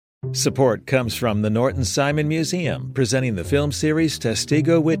Support comes from the Norton Simon Museum, presenting the film series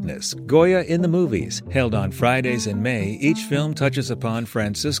Testigo Witness, Goya in the Movies. Held on Fridays in May, each film touches upon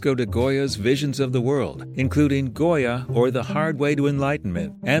Francisco de Goya's visions of the world, including Goya or The Hard Way to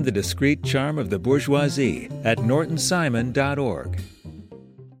Enlightenment and the discreet charm of the bourgeoisie at nortonsimon.org.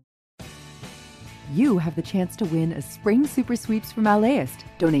 You have the chance to win a Spring Super Sweeps from LAist.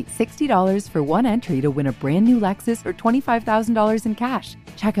 Donate $60 for one entry to win a brand new Lexus or $25,000 in cash.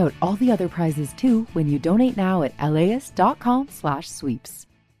 Check out all the other prizes too when you donate now at laist.com/sweeps.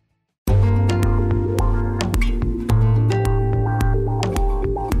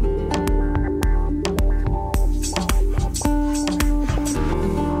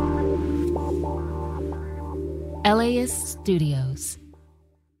 LAist Studios.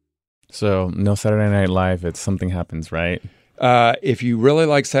 So, no Saturday Night Live, it's Something Happens, right? If you really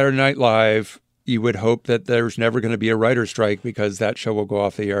like Saturday Night Live, you would hope that there's never going to be a writer's strike because that show will go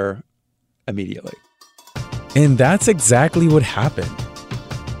off the air immediately. And that's exactly what happened.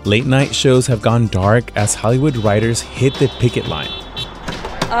 Late night shows have gone dark as Hollywood writers hit the picket line.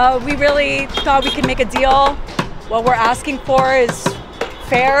 We really thought we could make a deal. What we're asking for is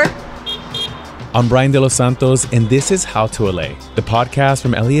fair. I'm Brian De Los Santos, and this is How to LA, the podcast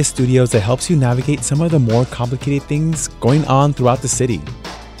from LAist Studios that helps you navigate some of the more complicated things going on throughout the city.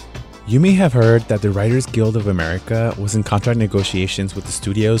 You may have heard that the Writers Guild of America was in contract negotiations with the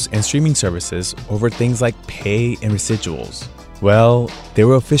studios and streaming services over things like pay and residuals. Well, they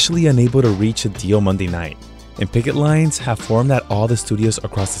were officially unable to reach a deal Monday night, and picket lines have formed at all the studios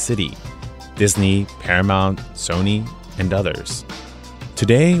across the city: Disney, Paramount, Sony, and others.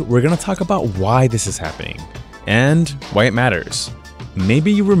 Today, we're going to talk about why this is happening and why it matters.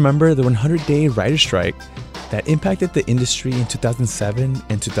 Maybe you remember the 100-day writer's strike that impacted the industry in 2007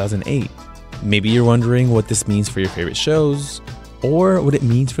 and 2008. Maybe you're wondering what this means for your favorite shows or what it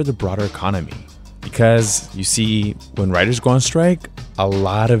means for the broader economy. Because, you see, when writers go on strike, a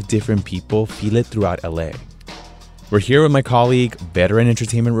lot of different people feel it throughout LA. We're here with my colleague, veteran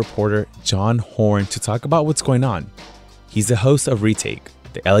entertainment reporter John Horn, to talk about what's going on. He's the host of Retake,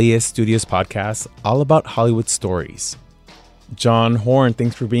 the LAist Studios podcast all about Hollywood stories. John Horn,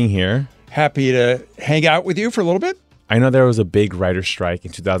 thanks for being here. Happy to hang out with you for a little bit. I know there was a big writer's strike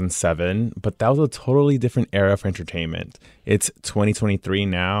in 2007, but that was a totally different era for entertainment. It's 2023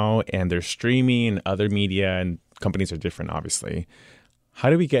 now, and there's streaming and other media, and companies are different, obviously. How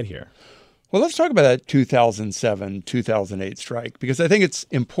did we get here? Well, let's talk about that 2007, 2008 strike, because I think it's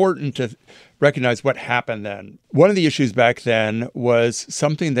important to recognize what happened then. One of the issues back then was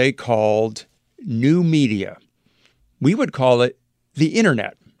something they called new media. We would call it the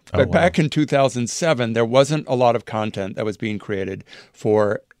internet. But back in 2007, there wasn't a lot of content that was being created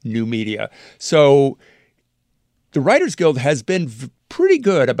for new media. So the Writers Guild has been pretty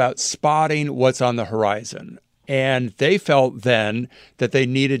good about spotting what's on the horizon. And they felt then that they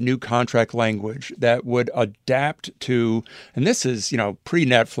needed new contract language that would adapt to, and this is,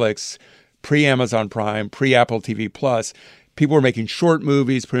 pre-Netflix, pre-Amazon Prime, pre-Apple TV Plus. People were making short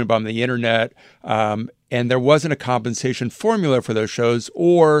movies, putting them on the internet, and there wasn't a compensation formula for those shows,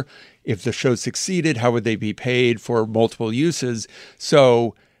 or if the show succeeded, how would they be paid for multiple uses?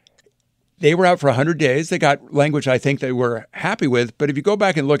 So they were out for 100 days. They got language I think they were happy with. But if you go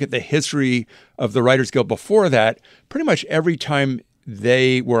back and look at the history of the Writers Guild before that, pretty much every time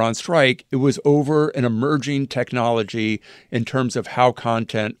they were on strike, it was over an emerging technology in terms of how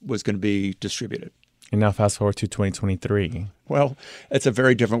content was going to be distributed. And now fast forward to 2023. Well, it's a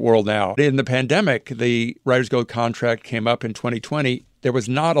very different world now. In the pandemic, the Writers Guild contract came up in 2020. There was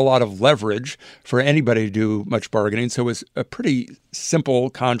not a lot of leverage for anybody to do much bargaining, so it was a pretty simple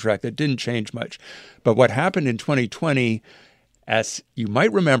contract that didn't change much. But what happened in 2020, as you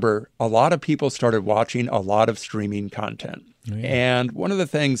might remember, a lot of people started watching a lot of streaming content. Oh, yeah. And one of the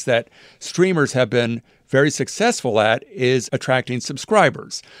things that streamers have been very successful at is attracting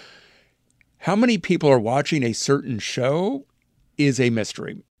subscribers. How many people are watching a certain show is a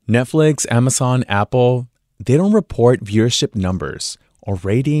mystery. Netflix, Amazon, Apple, they don't report viewership numbers or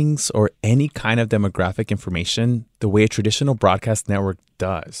ratings or any kind of demographic information the way a traditional broadcast network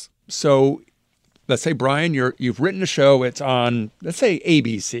does. So let's say, Brian, you've written a show. It's on, let's say,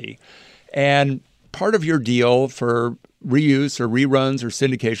 ABC. And part of your deal for reuse or reruns or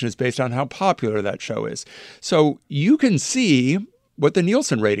syndication is based on how popular that show is. So you can see what the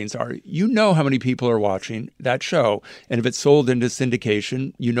Nielsen ratings are. You know how many people are watching that show. And if it's sold into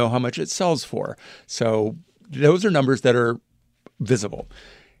syndication, you know how much it sells for. So those are numbers that are visible.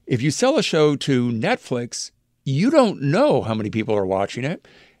 If you sell a show to Netflix, you don't know how many people are watching it.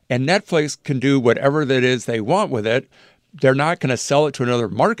 And Netflix can do whatever that is they want with it. they're not going to sell it to another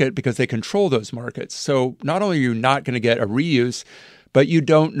market because they control those markets. So not only are you not going to get a reuse, but you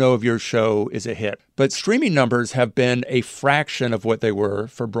don't know if your show is a hit. But streaming numbers have been a fraction of what they were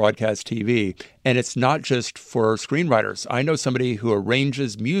for broadcast TV. And it's not just for screenwriters. I know somebody who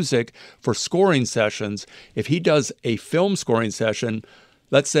arranges music for scoring sessions. If he does a film scoring session,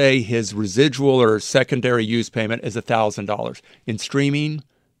 let's say his residual or secondary use payment is $1,000. In streaming,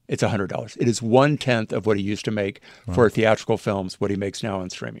 it's $100. It is 1/10 of what he used to make for theatrical films, what he makes now on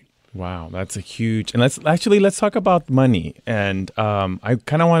streaming. Wow, that's a huge. And let's talk about money. And I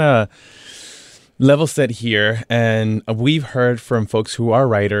kind of want to level set here. And we've heard from folks who are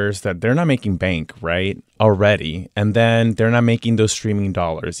writers that they're not making bank, right, already. And then they're not making those streaming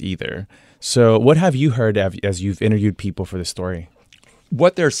dollars either. So what have you heard as you've interviewed people for this story?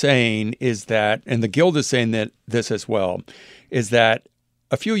 What they're saying is that, and the Guild is saying that this as well, is that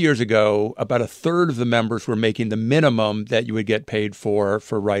a few years ago, about a third of the members were making the minimum that you would get paid for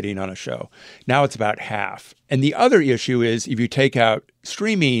writing on a show. Now it's about half. And the other issue is if you take out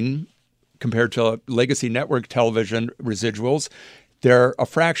streaming compared to legacy network television residuals, they're a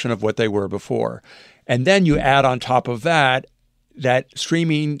fraction of what they were before. And then you add on top of that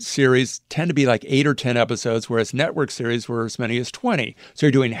streaming series tend to be like 8 or 10 episodes, whereas network series were as many as 20. So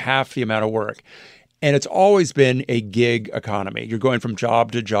you're doing half the amount of work. And it's always been a gig economy. You're going from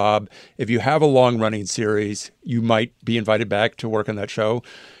job to job. If you have a long-running series, you might be invited back to work on that show,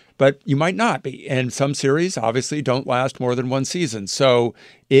 but you might not be. And some series obviously don't last more than one season. So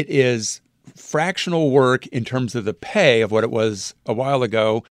it is fractional work in terms of the pay of what it was a while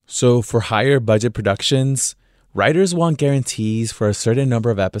ago. So for higher budget productions, writers want guarantees for a certain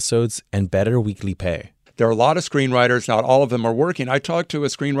number of episodes and better weekly pay. There are a lot of screenwriters. Not all of them are working. I talked to a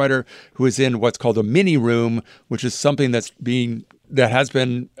screenwriter who is in what's called a mini room, which is something that has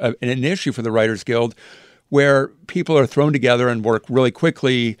been an issue for the Writers Guild, where people are thrown together and work really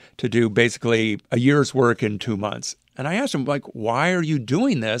quickly to do basically a year's work in 2 months. And I asked him, why are you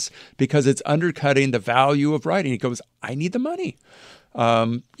doing this? Because it's undercutting the value of writing. He goes, I need the money.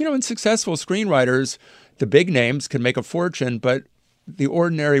 And successful screenwriters, the big names can make a fortune, but the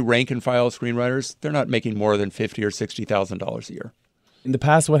ordinary rank and file screenwriters, they're not making more than $50,000 or $60,000 a year. In the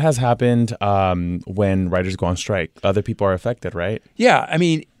past, what has happened when writers go on strike? Other people are affected, right? Yeah. I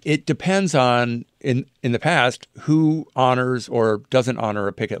mean, it depends on, in the past, who honors or doesn't honor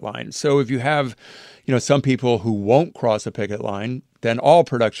a picket line. So if you have, some people who won't cross a picket line, then all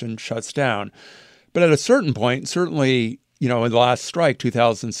production shuts down. But at a certain point, certainly, in the last strike,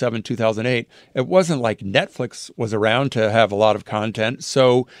 2007, 2008, it wasn't like Netflix was around to have a lot of content.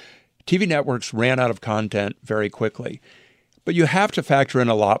 So TV networks ran out of content very quickly. But you have to factor in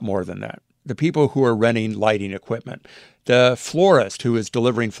a lot more than that. The people who are renting lighting equipment, the florist who is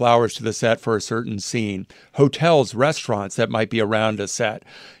delivering flowers to the set for a certain scene, hotels, restaurants that might be around a set,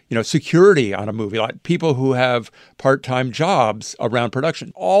 security on a movie, like people who have part-time jobs around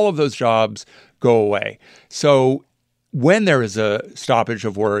production. All of those jobs go away. So when there is a stoppage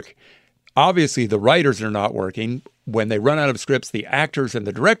of work, obviously the writers are not working. When they run out of scripts, the actors and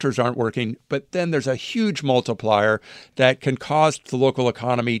the directors aren't working. But then there's a huge multiplier that can cost the local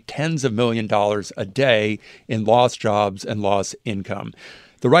economy tens of millions of dollars a day in lost jobs and lost income.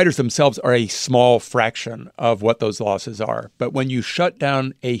 The writers themselves are a small fraction of what those losses are. But when you shut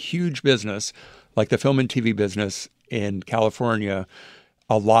down a huge business like the film and TV business in California,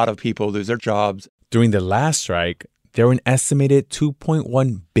 a lot of people lose their jobs. During the last strike, there were an estimated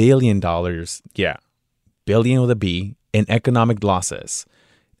 $2.1 billion, billion with a B, in economic losses,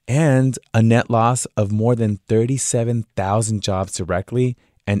 and a net loss of more than 37,000 jobs directly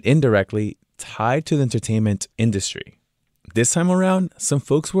and indirectly tied to the entertainment industry. This time around, some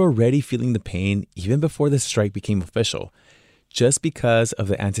folks were already feeling the pain even before the strike became official, just because of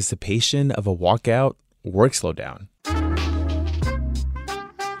the anticipation of a walkout, work slowdown.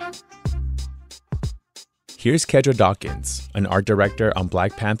 Here's Kedra Dawkins, an art director on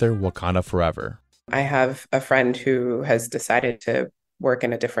Black Panther: Wakanda Forever. I have a friend who has decided to work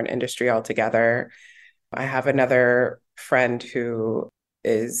in a different industry altogether. I have another friend who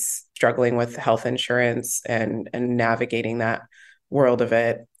is struggling with health insurance and navigating that world of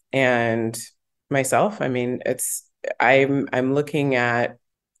it. And myself, I'm looking at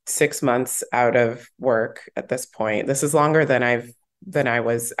 6 months out of work at this point. This is longer than I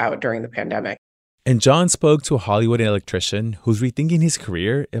was out during the pandemic. And John spoke to a Hollywood electrician who's rethinking his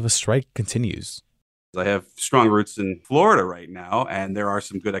career if a strike continues. I have strong roots in Florida right now, and there are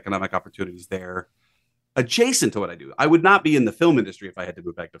some good economic opportunities there adjacent to what I do. I would not be in the film industry if I had to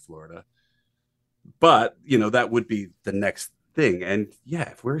move back to Florida. But, that would be the next thing. And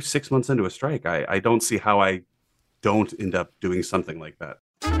yeah, if we're 6 months into a strike, I don't see how I don't end up doing something like that.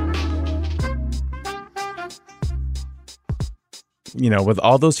 With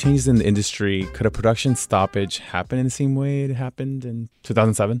all those changes in the industry, could a production stoppage happen in the same way it happened in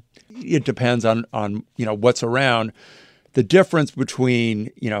 2007? It depends on what's around. The difference between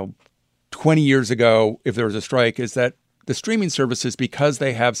 20 years ago, if there was a strike, is that the streaming services, because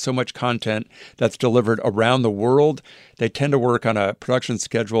they have so much content that's delivered around the world, they tend to work on a production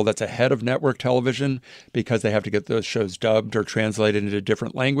schedule that's ahead of network television because they have to get those shows dubbed or translated into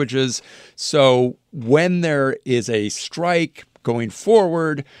different languages. So when there is a strike going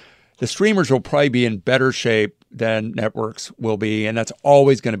forward, the streamers will probably be in better shape than networks will be, and that's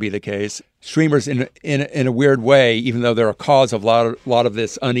always going to be the case. Streamers, in a weird way, even though they're a cause of a lot of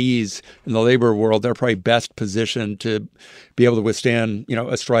this unease in the labor world, they're probably best positioned to be able to withstand,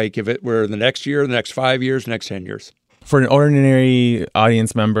 a strike if it were the next year, the next 5 years, the next 10 years. For an ordinary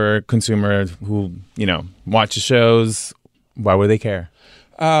audience member, consumer who, watches shows, why would they care?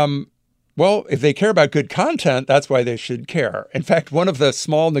 Well, if they care about good content, that's why they should care. In fact, one of the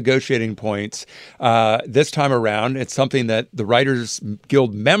small negotiating points this time around, it's something that the Writers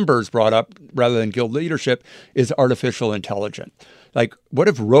Guild members brought up rather than guild leadership, is artificial intelligence. Like, what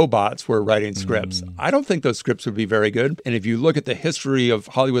if robots were writing scripts? I don't think those scripts would be very good. And if you look at the history of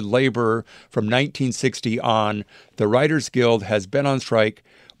Hollywood labor from 1960 on, the Writers Guild has been on strike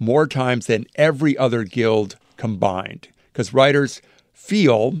more times than every other guild combined. Because writers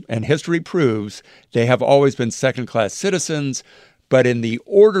feel, and history proves, they have always been second-class citizens. But in the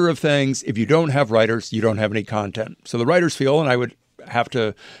order of things, if you don't have writers, you don't have any content. So the writers feel, and I'd have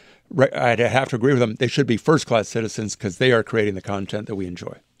to agree with them, they should be first-class citizens because they are creating the content that we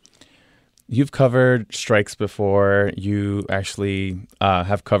enjoy. You've covered strikes before. You actually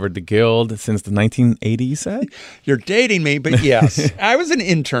have covered the Guild since the 1980s, you said? You're dating me, but yes. I was an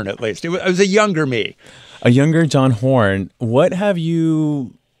intern at least. I was a younger me. A younger John Horn. What have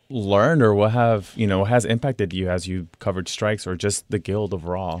you learned, or what has impacted you as you covered strikes or just the Guild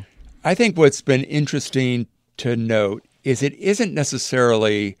overall? I think what's been interesting to note is it isn't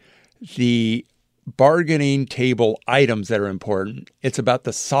necessarily the bargaining table items that are important. It's about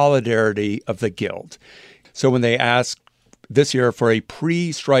the solidarity of the Guild. So when they asked this year for a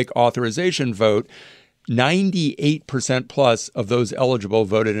pre-strike authorization vote, 98% plus of those eligible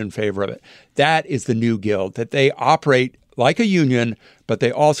voted in favor of it. That is the new Guild, that they operate like a union, but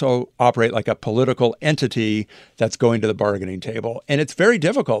they also operate like a political entity that's going to the bargaining table. And it's very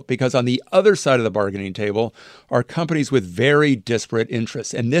difficult because on the other side of the bargaining table are companies with very disparate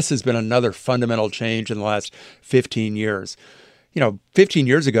interests. And this has been another fundamental change in the last 15 years. 15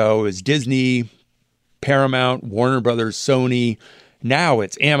 years ago, it was Disney, Paramount, Warner Brothers, Sony. Now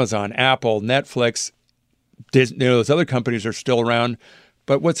it's Amazon, Apple, Netflix. Those other companies are still around.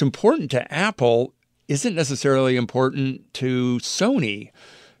 But what's important to Apple isn't necessarily important to Sony.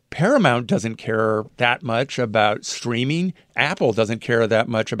 Paramount doesn't care that much about streaming. Apple doesn't care that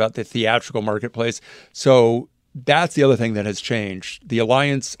much about the theatrical marketplace. So that's the other thing that has changed. The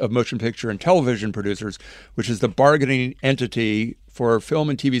Alliance of Motion Picture and Television Producers, which is the bargaining entity for film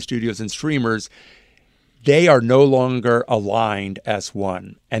and TV studios and streamers, they are no longer aligned as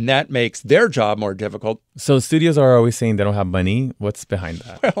one. And that makes their job more difficult. So studios are always saying they don't have money. What's behind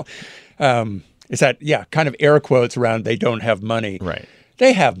that? Well, is that, kind of air quotes around they don't have money. Right.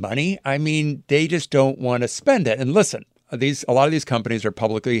 They have money. I mean, they just don't want to spend it. And listen, a lot of these companies are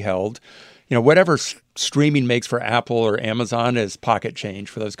publicly held. Whatever streaming makes for Apple or Amazon is pocket change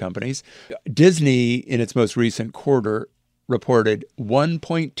for those companies. Disney, in its most recent quarter, reported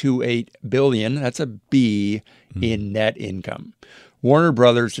 $1.28 billion, that's a B, in net income. Warner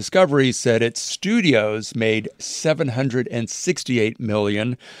Brothers Discovery said its studios made $768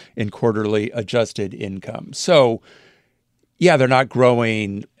 million in quarterly adjusted income. So, they're not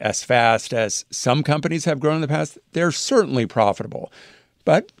growing as fast as some companies have grown in the past. They're certainly profitable.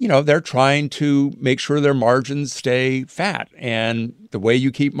 But, they're trying to make sure their margins stay fat. And the way you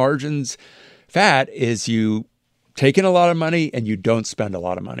keep margins fat is you take in a lot of money and you don't spend a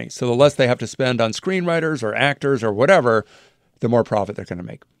lot of money. So the less they have to spend on screenwriters or actors or whatever, the more profit they're going to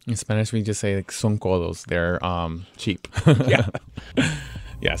make. In Spanish, we just say son codos. They're cheap. Yeah.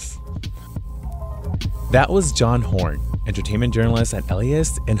 Yes. That was John Horn, entertainment journalist at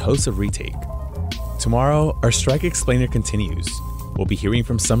LAist and host of Retake. Tomorrow, our Strike Explainer continues. We'll be hearing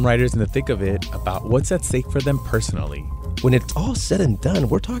from some writers in the thick of it about what's at stake for them personally. When it's all said and done,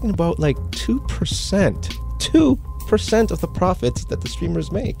 we're talking about like 2%. 2% of the profits that the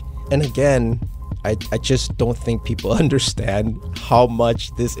streamers make. And again, I just don't think people understand how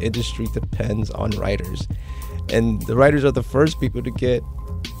much this industry depends on writers. And the writers are the first people to get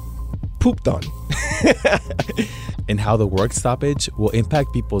pooped on. and how the work stoppage will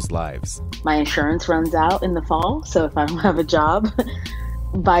impact people's lives. My insurance runs out in the fall, so if I don't have a job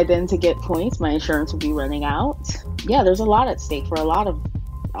by then to get points, my insurance will be running out. Yeah, there's a lot at stake for a lot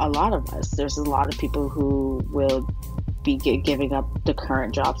of us. There's a lot of people who will be giving up the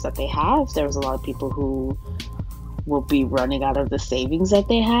current jobs that they have. There's a lot of people who will be running out of the savings that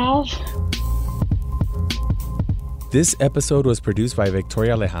they have. This episode was produced by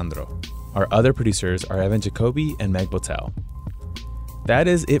Victoria Alejandro. Our other producers are Evan Jacoby and Meg Botel. That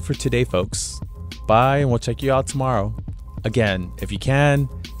is it for today, folks. Bye, and we'll check you out tomorrow. Again, if you can,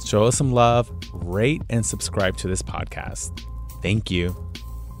 show us some love, rate, and subscribe to this podcast. Thank you.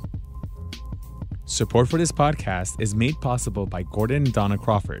 Support for this podcast is made possible by Gordon and Donna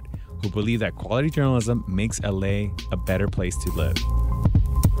Crawford, who believe that quality journalism makes LA a better place to live.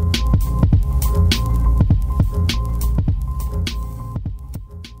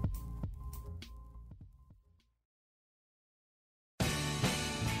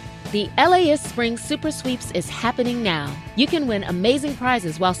 The LAist Spring Super Sweeps is happening now. You can win amazing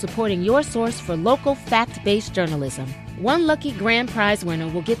prizes while supporting your source for local fact-based journalism. One lucky grand prize winner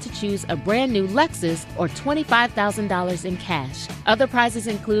will get to choose a brand new Lexus or $25,000 in cash. Other prizes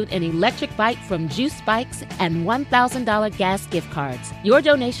include an electric bike from Juice Bikes and $1,000 gas gift cards. Your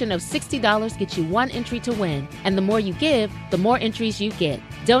donation of $60 gets you one entry to win, and the more you give, the more entries you get.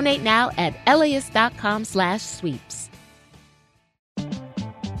 Donate now at LAist.com/sweeps.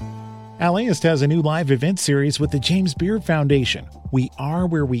 LAist has a new live event series with the James Beard Foundation. We Are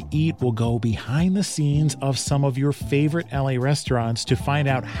Where We Eat will go behind the scenes of some of your favorite LA restaurants to find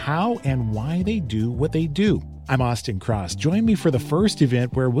out how and why they do what they do. I'm Austin Cross. Join me for the first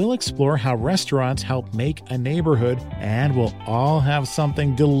event where we'll explore how restaurants help make a neighborhood, and we'll all have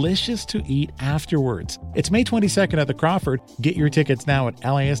something delicious to eat afterwards. It's May 22nd at the Crawford. Get your tickets now at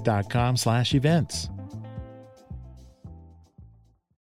LAist.com/events.